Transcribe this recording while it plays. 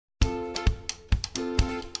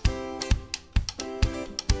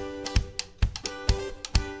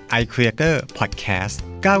iCreator Podcast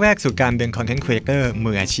ก้าวแรกสู่การเป็น Content Creator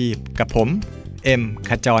มืออาชีพกับผมเอ็ม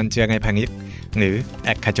ขจรเจือไงพานิชหรือแอ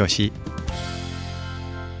คคาโจชิ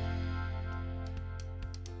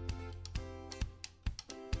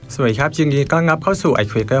สวัสดีครับยินดีต้อนรับเข้าสู่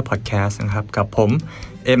iCreator Podcast นะครับกับผม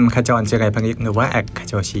เอ็มขจรเจือไงพานิชหรือว่าแอคคา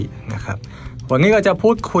โจชินะครับวันนี้เราจะพู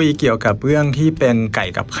ดคุยเกี่ยวกับเรื่องที่เป็นไก่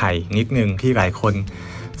กับไข่นิดนึงที่หลายคน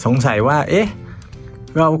สงสัยว่า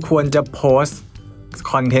เราควรจะโพสต์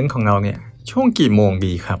คอนเทนต์ของเราเนี่ยช่วงกี่โมง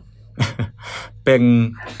ดีครับ เป็น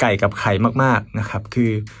ไก่กับไข่มากๆนะครับคื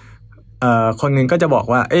อคนนึงก็จะบอก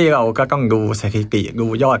ว่าเราก็ต้องดูสถิติดู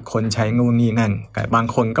ยอดคนใช้นู่นนี่นั่นแต่บาง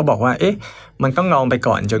คนก็บอกว่ามันต้องลองไป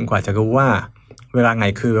ก่อนจนกว่าจะรู้ว่าเวลาไหน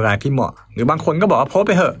คือเวลาที่เหมาะหรือบางคนก็บอกว่าโพสไ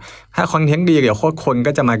ปเถอะถ้าคอนเทนต์ดีเดี๋ยวคน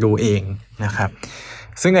ก็จะมาดูเองนะครับ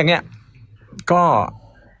ซึ่งอย่างเนี้ยก็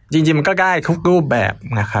จริงๆมันก็ได้ทุกรูปแบบ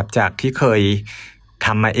นะครับจากที่เคยท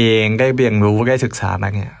ำมาเองได้เรียนรู้ได้ศึกษามา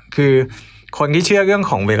เนี่ยคือคนที่เชื่อเรื่อง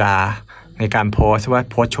ของเวลาในการโพสต์ว่า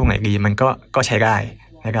โพสต์ช่วงไหนดีมันก็ใช้ได้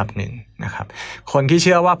ระดับหนึ่งนะครับคนที่เ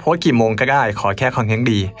ชื่อว่าโพสต์กี่โมงก็ได้ขอแค่คอนเทนต์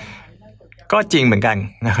ดีก็จริงเหมือนกัน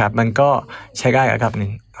นะครับมันก็ใช้ได้ระดับหนึ่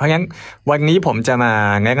งเพราะงั้นวันนี้ผมจะมา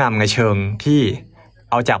แนะนำในเชิงที่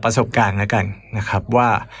เอาจากประสบการณ์แล้วกันนะครับว่า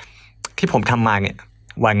ที่ผมทำมาเนี่ย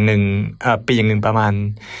วันหนึ่งปีหนึ่งประมาณ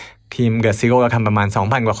ทีม The Zero เราทำประมาณ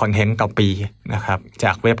 2,000 กว่าคอนเทนต์ต่อปีนะครับจ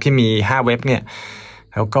ากเว็บที่มี5เว็บเนี่ย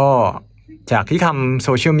แล้วก็จากที่ทำโซ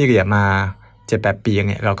เชียลมีเดียมา 7-8 ปี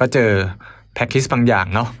เนี่ยเราก็เจอแพ็กเกจบางอย่าง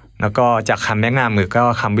เนาะแล้วก็จากคำแนะนำหรือก็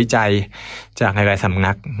คำวิจัยจากหลายๆสำ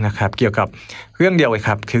นักนะครับเกี่ยวกับเรื่องเดียวเลยค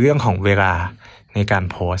รับคือเรื่องของเวลาในการ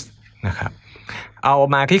โพสต์นะครับเอา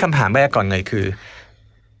มาที่คำถามแรกก่อนเลยคือ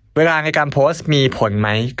เวลาในการโพสต์มีผลไหม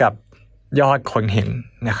กับยอดคนเห็น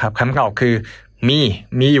นะครับคำตอบคือ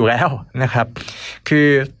มีอยู่แล้วนะครับคือ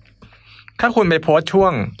ถ้าคุณไปโพสต์ช่ว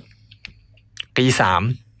งตีสาม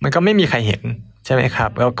มันก็ไม่มีใครเห็นใช่ไหมครั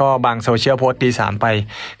บแล้วก็บางโซเชียลโพสต์ตีสามไป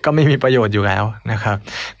ก็ไม่มีประโยชน์อยู่แล้วนะครับ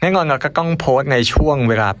แน่นอนเราก็ต้องโพสต์ในช่วง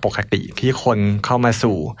เวลาปกติที่คนเข้ามา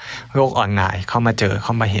สู่โลกออนไลน์เข้ามาเจอเข้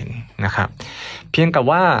ามาเห็นนะครับเพียงแต่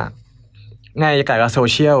ว่าในแต่ละโซ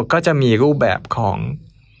เชียลก็จะมีรูปแบบของ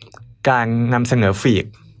การนำเสนอฟีด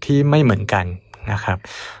ที่ไม่เหมือนกันนะครับ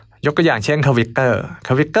ยกตัวอย่างเช่น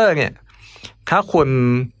Twitterเนี่ยถ้าคุณ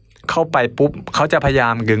เข้าไปปุ๊บเขาจะพยายา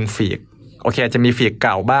มดึงฟีดโอเคจะมีฟีดเ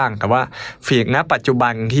ก่าบ้างแต่ว่าฟีดณปัจจุบั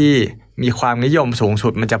นที่มีความนิยมสูงสุ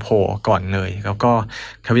ดมันจะโผล่ก่อนเลยแล้วก็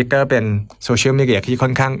Twitter เป็นโซเชียลมีเดียที่ค่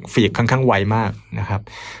อนข้างฟีดค่อนข้างไวมากนะครับ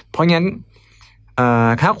เพราะงั้น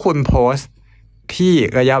ถ้าคุณโพสต์ที่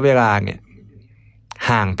ระยะเวลาเนี่ย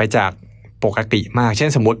ห่างไปจากปกติมากเช่น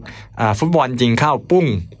สมมติฟุตบอลยิงเข้าปุ้ง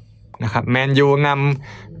นะครับแมนยูน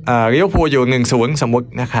ำลิเวอร์พูลอยู่ 1-0 สมมุติ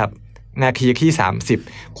นะครับนาทีที่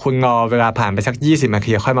30คุณรอเวลาผ่านไปสัก20นา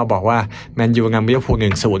ทีค่อยมาบอกว่าแมนยูนำลิเวอร์พูล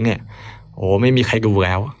 1-0 เนี่ยไม่มีใครดูแ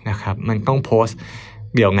ล้วนะครับมันต้องโพสต์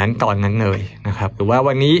เดี๋ยวนั้นตอนนั้นเลยนะครับหรือว่า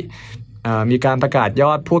วันนี้มีการประกาศย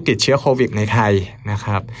อดผู้ติดเชื้อโควิดในไทยนะค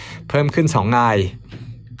รับเพิ่มขึ้น2 ราย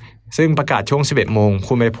ซึ่งประกาศช่วง 11 โมง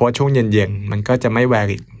คุณไปโพสต์ช่วงเย็นๆมันก็จะไม่แว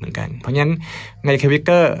ลิดเหมือนกันเพราะงั้นใน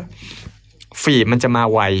Twitter ฟีดมันจะมา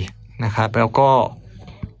ไวนะครับแล้วก็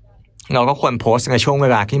เราก็ควรโพสต์ในช่วงเว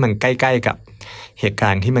ลาที่มันใกล้ๆกับเหตุกา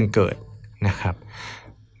รณ์ที่มันเกิดนะครับ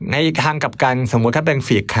ในทางกับการสมมุติถ้าเป็น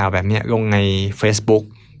ฟีดข่าวแบบนี้ลงใน Facebook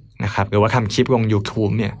นะครับหรือว่าทำคลิปลง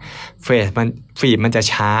YouTube เนี่ยฟีดมันจะ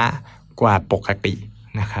ช้ากว่าปกติ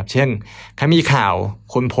นะครับเช่นถ้ามีข่าว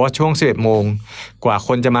คุณโพสต์ช่วง 11 โมงกว่าค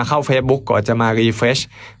นจะมาเข้า Facebook กว่าจะมา refresh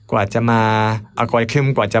กว่าจะมาอัลกอริทึม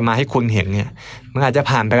กว่าจะมาให้คุณเห็นเนี่ยมันอาจจะ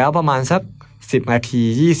ผ่านไปแล้วประมาณสัก10 นาที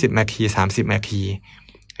20 นาที30 นาที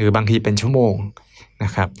หรือบางทีเป็นชั่วโมงน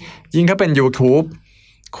ะครับยิ่งถ้าเป็น YouTube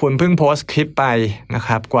คุณเพิ่งโพสต์คลิปไปนะค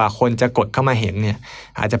รับกว่าคนจะกดเข้ามาเห็นเนี่ย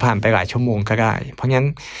อาจจะผ่านไปหลายชั่วโมงก็ได้เพราะงั้น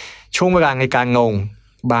ช่วงเวลาในการลง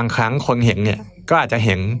บางครั้งคนเห็นเนี่ยก็อาจจะเ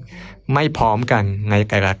ห็นไม่พร้อมกันใน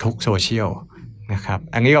แต่ละทุกโซเชียลนะครับ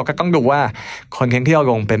อันนี้เราก็ต้องดูว่าคอนเทนต์ที่เรา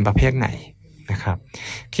ลงเป็นประเภทไหนนะครับ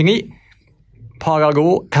ทีนี้พอเรา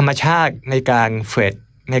รู้ธรรมชาติในก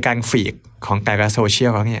ารฟีดของแต่ละโซเชีย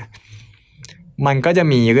ลแล้วเนี่ยมันก็จะ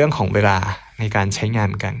มีเรื่องของเวลาในการใช้งา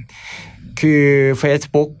นกันคือ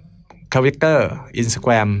Facebook Twitter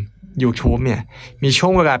Instagram YouTube เนี่ยมีช่ว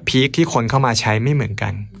งเวลาพีคที่คนเข้ามาใช้ไม่เหมือนกั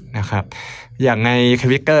นนะครับอย่างใน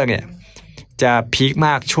Twitter เนี่ยจะพีคม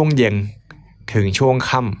ากช่วงเย็นถึงช่วง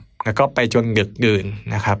ค่ำแล้วก็ไปจนดึกดื่น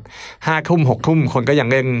นะครับ5 ทุ่ม6 ทุ่มคนก็ยัง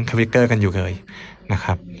เล่น Twitter กันอยู่เลยนะค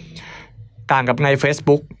รับต่างกับใน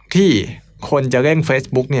Facebook ที่คนจะเล่น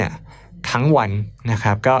Facebook เนี่ยทั้งวันนะค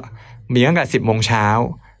รับก็มีตั้งแต่ 10 โมงเช้า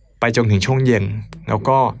ไปจนถึงช่วงเย็นแล้ว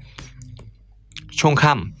ก็ช่วง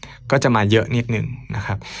ค่ำ ก็จะมาเยอะนิดนึงนะค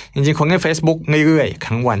รับจริงๆคนใน Facebook เรื่อยๆ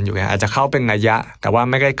ทั้งวันอยู่อาจจะเข้าเป็นระยะแต่ว่า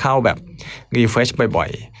ไม่ได้เข้าแบบรีเฟรชบ่อย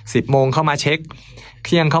ๆ10 โมงเข้ามาเช็คเ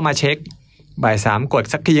ที่ยงเข้ามาเช็คบ่าย 3กด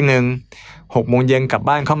สักทีนึง6 โมงเย็นกลับ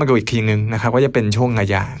บ้านเข้ามาดูอีกทีนึงนะครับก็จะเป็นช่วงระ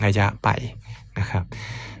ยะไปนะครับ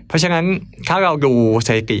เพราะฉะนั้นถ้าเราดูส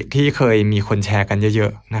ถิติที่เคยมีคนแชร์กันเยอ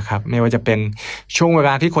ะๆนะครับไม่ว่าจะเป็นช่วงเวล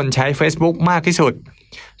าที่คนใช้ Facebook มากที่สุด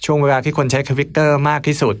ช่วงเวลาที่คนใช้ Twitter มาก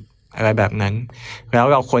ที่สุดอะไรแบบนั้นแล้ว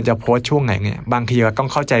เราควรจะโพสต์ช่วงไหนเนี่ยบางทีเราต้อง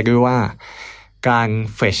เข้าใจด้วยว่าการ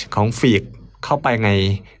เฟชของฟีดเข้าไปใน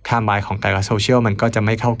ไทม์ไลน์ของแต่ละโซเชียลมันก็จะไ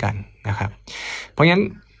ม่เข้ากันนะครับเพราะงั้น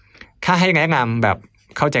ถ้าให้แนะนำแบบ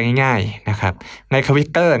เข้าใจง่ายๆนะครับใน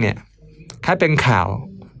Twitter เนี่ยถ้าเป็นข่าว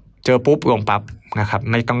เจอปุ๊บลงปั๊บนะครับ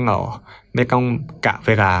ไม่ต้องรอไม่ต้องกะเ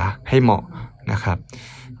วลาให้เหมาะนะครับ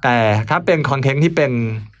แต่ถ้าเป็นคอนเทนต์ที่เป็น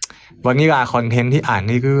วานิลาคอนเทนต์ที่อ่าน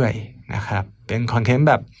เรื่อยๆนะครับเป็นคอนเทนต์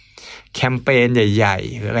แบบแคมเปญใหญ่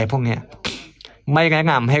ๆหรืออะไรพวกเนี้ยไม่แนะ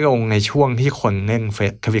นำให้ลงในช่วงที่คนเล่น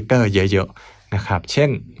Twitter เยอะๆนะครับเช่น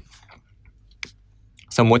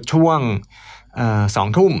สมมติช่วง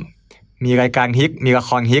2 ทุ่มมีรายการฮิตมีละค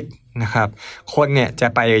รฮิตนะครับคนเนี่ยจะ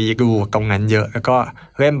ไปดูตรงนั้นเยอะแล้วก็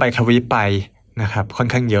เล่นไปทวีตไปนะครับค่อน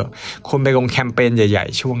ข้างเยอะคุณไปลงแคมเปญใหญ่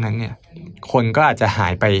ๆช่วงนั้นเนี่ยคนก็อาจจะหา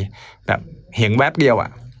ยไปแบบเห็นแวบเดียว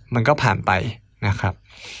มันก็ผ่านไปนะครับ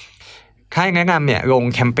ถ้าแนะนำเนี่ยลง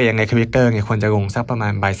แคมเปญใน Twitter เนี่ยควรจะลงสักประมา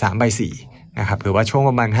ณบ่าย 3บ่าย 4นะครับหรือว่าช่วง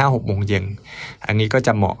ประมาณ 5-6 โมงเย็นอันนี้ก็จ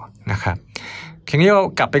ะเหมาะนะครับทีนี้เรา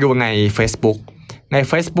กลับไปดูใน Facebook ใน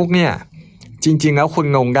Facebook เนี่ยจริงๆแล้วคุณ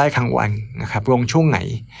ลงได้ทั้งวันนะครับลงช่วงไหน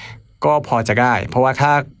ก็พอจะได้เพราะว่าถ้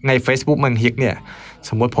าใน Facebook มันฮิตเนี่ยส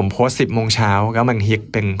มมติผมโพสต์ 10 โมงเช้าแล้วมันฮิต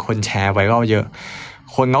เป็นคนแชร์ไวรัลเยอะ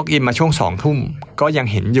คนล็อกอินมาช่วง 2 ทุ่มก็ยัง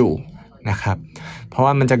เห็นอยู่นะครับเพราะว่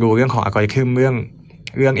ามันจะดูเรื่องของอัลกอริทึมเ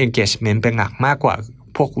รื่อง engagement เป็นหลักมากกว่า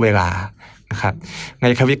พวกเวลานะครับใน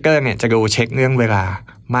Twitter เนี่ยจะดูเช็คเรื่องเวลา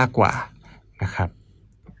มากกว่านะครับ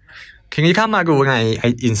ทีนี้ถ้ามาดูใน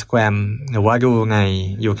Instagram หรือว่าดูใน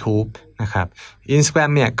YouTube นะครับ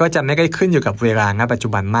Instagram เนี่ยก็จะไม่ได้ขึ้นอยู่กับเวลาณปัจจุ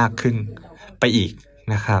บันมากขึ้นไปอีก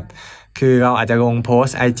นะครับคือเราอาจจะลงโพส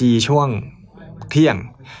ต์ IG ช่วงเที่ยง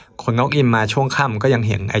คนล็อกอินมาช่วงค่ำก็ยัง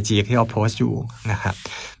เห็น IG ที่เราโพสต์อยู่นะครับ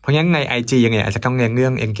เพราะงั้นใน IG เนี่ยอาจจะต้องเน้นเรื่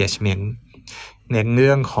อง engagement เน้นเ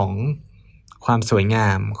รื่องของความสวยงา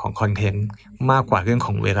มของคอนเทนต์มากกว่าเรื่องข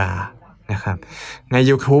องเวลานะครับใน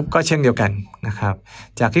YouTube ก็เช่นเดียวกันนะครับ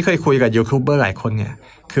จากที่เคยคุยกับยูทูบเบอร์หลายคนเนี่ย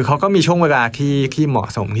คือเขาก็มีช่วงเวลาที่เหมาะ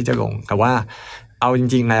สมที่จะลงแต่ว่าเอาจ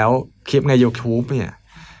ริงๆแล้วคลิปใน YouTube เนี่ย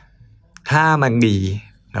ถ้ามันดี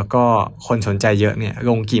แล้วก็คนสนใจเยอะเนี่ย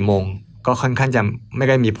ลงกี่โมงก็ค่อนข้างจะไม่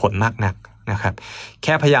ได้มีผลมากนักนะครับแ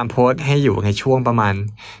ค่พยายามโพสต์ให้อยู่ในช่วงประมาณ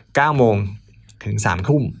 9 โมงถึง 3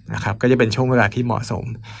 ทุ่มนะครับก็จะเป็นช่วงเวลาที่เหมาะสม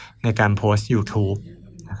ในการโพสต์ YouTube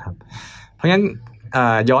นะครับเพราะฉะนั้น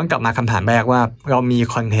ย้อนกลับมาคำถามแรกว่าเรามี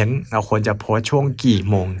คอนเทนต์เราควรจะโพสต์ช่วงกี่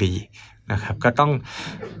โมงดีนะครับก็ต้อง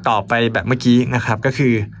ตอบไปแบบเมื่อกี้นะครับก็คื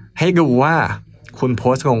อให้ดูว่าคุณโพ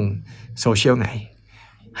สต์ลงโซเชียลไหน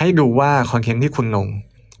ให้ดูว่าคอนเทนต์ที่คุณลง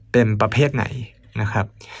เป็นประเภทไหนนะครับ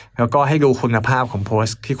แล้วก็ให้ดูคุณภาพของโพส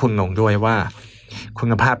ต์ที่คุณลงด้วยว่าคุ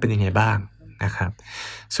ณภาพเป็นยังไงบ้างนะครับ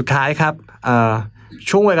สุดท้ายครับ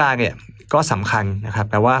ช่วงเวลาเนี่ยก็สำคัญนะครับ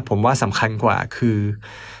แต่ว่าผมว่าสำคัญกว่าคือ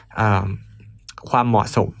ความเหมาะ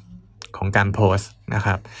สมของการโพสต์นะค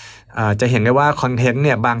รับจะเห็นได้ว่าคอนเทนต์เ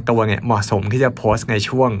นี่ยบางตัวเนี่ยเหมาะสมที่จะโพสต์ใน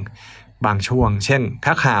ช่วงบางช่วงเช่นถ้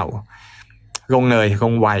าข่าวลงเลยล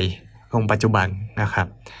งไวลงปัจจุบันนะครับ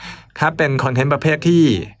ถ้าเป็นคอนเทนต์ประเภทที่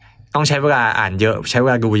ต้องใช้เวลาอ่านเยอะใช้เว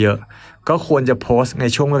ลาดูเยอะก็ควรจะโพสต์ใน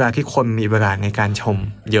ช่วงเวลาที่คนมีเวลาในการชม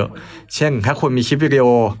เยอะเช่นถ้าคุณมีคลิปวิดีโอ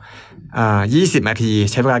20 นาที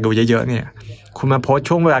ใช้เวลาดูเยอะๆเนี่ยคุณมาโพสต์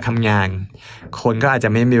ช่วงเวลาทำงานคนก็อาจจะ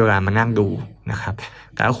ไม่มีเวลามานั่งดูนะครับ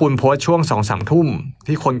แต่ถ้าคุณโพสต์ช่วง 2-3 ทุ่ม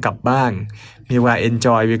ที่คนกลับบ้านมีเวลา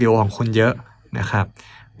enjoy วิดีโอของคุณเยอะนะครับ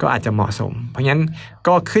ก็อาจจะเหมาะสมเพราะงั้น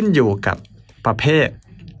ก็ขึ้นอยู่กับประเภท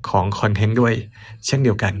ของคอนเทนต์ด้วยเช่นเ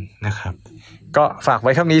ดียวกันนะครับก็ฝากไ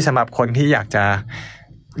ว้เท่านี้สำหรับคนที่อยากจะ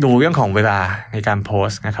ดูเรื่องของเวลาในการโพส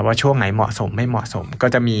ต์นะครับว่าช่วงไหนเหมาะสมไม่เหมาะสมก็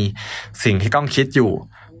จะมีสิ่งที่ต้องคิดอยู่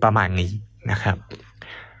ประมาณนี้นะครับ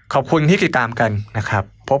ขอบคุณที่ติดตามกันนะครับ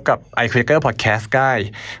พบกับ iQuicker Podcast ได้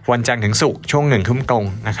วันจันทร์ถึงศุกร์ช่วง 1 ทุ่มตรง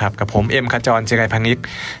นะครับกับผมเอ็มขจร เจริญพนิช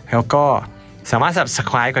แล้วก็สามารถ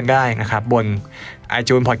Subscribe กันได้นะครับบน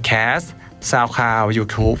iTunes Podcast SoundCloud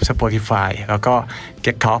YouTube Spotify แล้วก็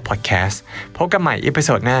Get Talk Podcast พบกันใหม่อีพิโซ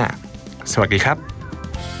ดหน้าสวัสดีครับ